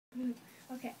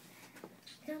Okay.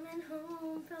 Coming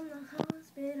home from the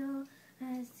hospital,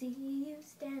 I see you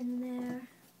stand there.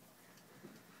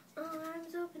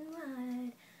 Arms open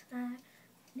wide, I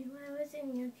knew I was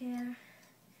in your care.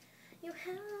 You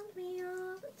held me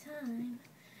all the time,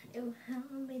 you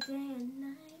held me day and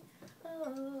night.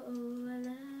 Oh, I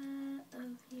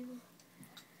love you,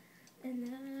 I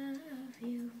love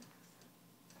you.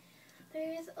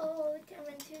 There is old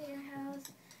coming to your house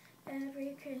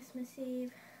every Christmas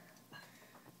Eve.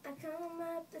 I come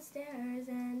up the stairs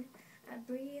and I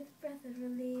breathe a breath of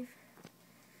relief.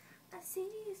 I see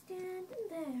you standing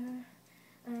there,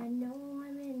 I know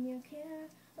I'm in your care.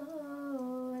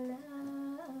 Oh, I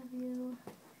love you,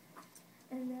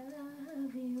 I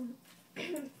love you.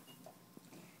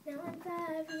 Now I'm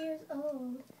 5 years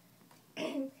old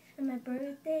and my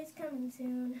birthday's coming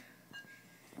soon.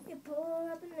 You pull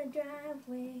up in the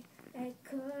driveway at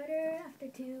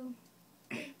 2:15.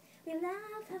 We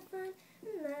laugh, have fun,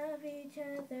 and love each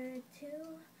other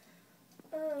too.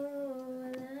 Oh, I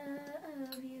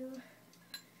love you,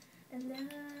 I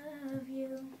love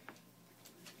you.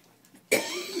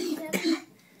 7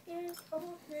 years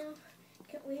old now,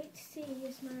 can't wait to see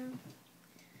you smile.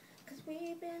 'Cause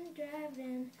we've been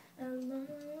driving a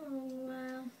long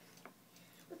while.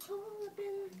 We pull up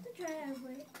in the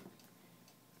driveway.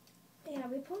 Yeah,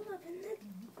 we pull up in the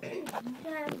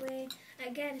driveway. I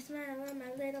got a smile on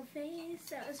my little face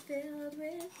that was filled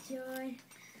with joy.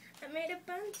 I made a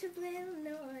bunch of little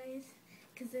noise,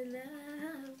 'cause I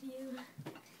love you.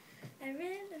 I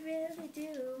really, really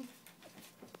do.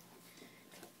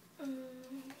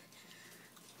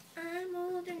 I'm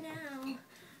older now,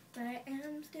 but I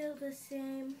am still the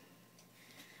same.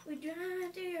 We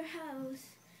drive to your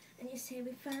house, and you say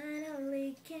we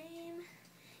finally came.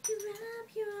 You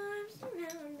wrap your arms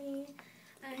around me,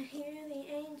 I hear the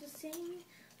angels sing.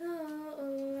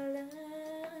 Oh, I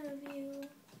love you,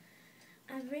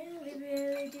 I really,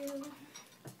 really do.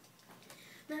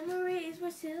 Memories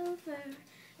were silver,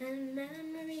 and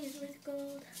memories with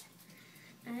gold.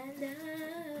 I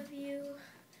love you,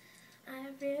 I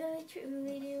really,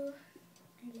 truly do.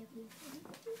 I love you.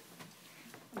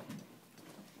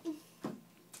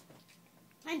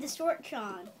 And the short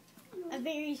song. A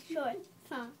very short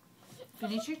song.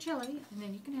 Finish your chili, and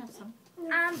then you can have some.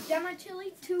 Done my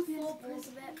chili, 2 full pulls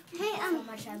of it. Hey, so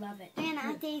much I love it.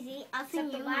 Anna, Daisy, I'll sing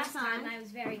Except you the my last song. time I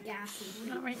was very gassy.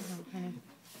 Not right now, honey.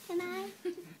 Can I?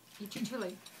 Eat your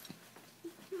chili.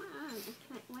 Come on.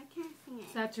 Why can't I sing it?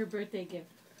 So that's your birthday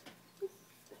gift.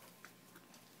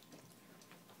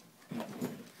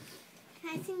 Can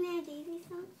I sing that Daisy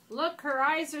song? Look, her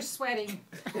eyes are sweating.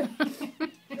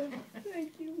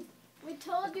 Thank you. We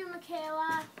told you,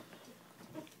 Michaela.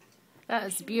 That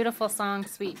was a beautiful song,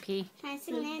 Sweet Pea. Can I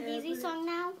sing that Daisy song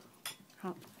now?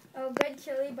 Oh, good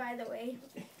chili, by the way.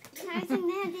 Can I sing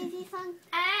that Daisy song?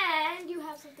 And you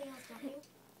have something else, don't you?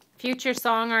 Future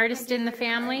song artist in the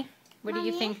family. What do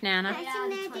you Mommy? think, Nana? Can I sing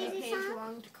that Daisy song?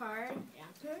 long card.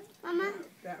 Yeah. Mama?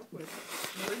 That was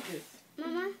gorgeous.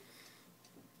 Mama?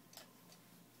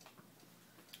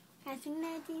 Can I sing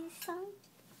that Daisy song?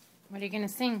 What are you going to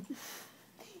sing?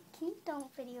 Please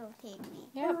don't videotape me.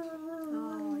 Yep.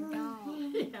 Oh,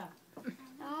 don't. Yeah.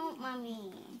 Don't,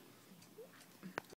 Mommy.